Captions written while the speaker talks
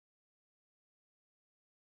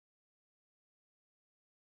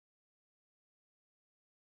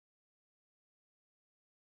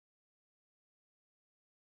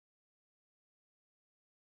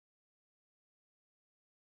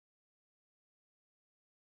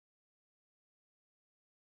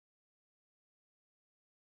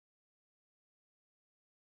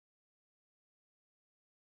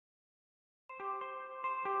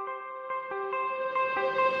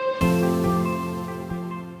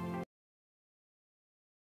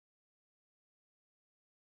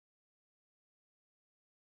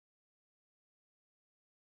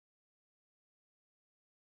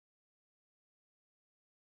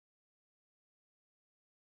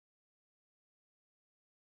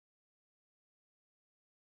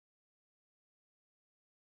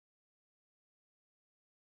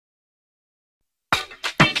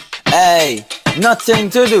Hey, nothing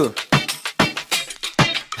to do.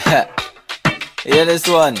 Hear this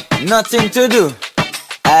one, nothing to do.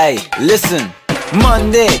 Hey, listen.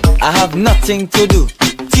 Monday, I have nothing to do.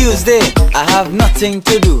 Tuesday, I have nothing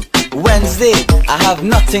to do. Wednesday, I have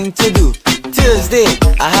nothing to do. Thursday,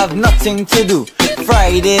 I have nothing to do.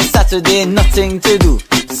 Friday, Saturday, nothing to do.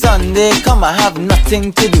 Sunday, come, I have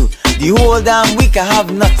nothing to do. The whole damn week, I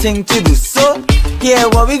have nothing to do. So, here,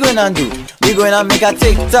 what we gonna do? We gonna make a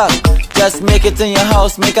TikTok. Just make it in your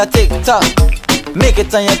house, make a TikTok. Make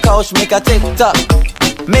it on your couch, make a TikTok.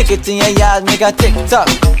 Make it in your yard, make a TikTok.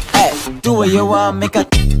 Hey, do what you want, make a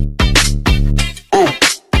hey.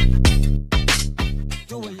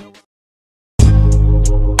 Do what you want.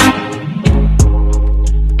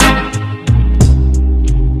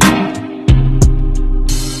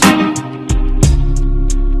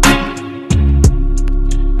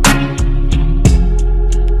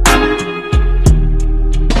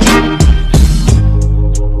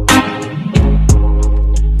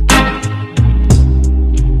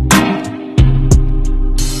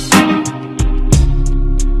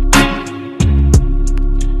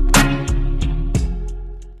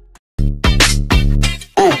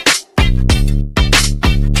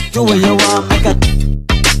 Do what you want, make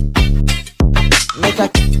a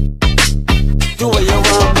do what you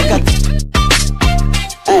want, make a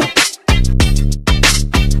hey.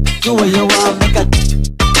 Do what you want,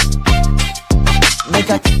 make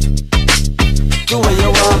a do what you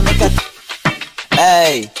want, make a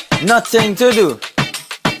hey, nothing to do.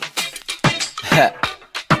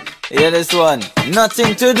 Hear this one,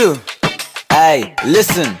 nothing to do. Hey,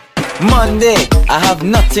 listen. Monday, I have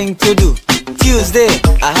nothing to do. Tuesday,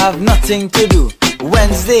 I have nothing to do.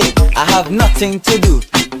 Wednesday, I have nothing to do.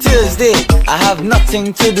 Thursday, I have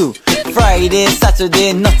nothing to do. Friday,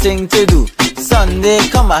 Saturday, nothing to do. Sunday,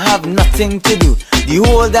 come, I have nothing to do. The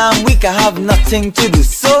whole damn week, I have nothing to do.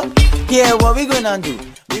 So, here, what we gonna do?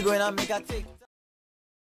 We gonna make a TikTok.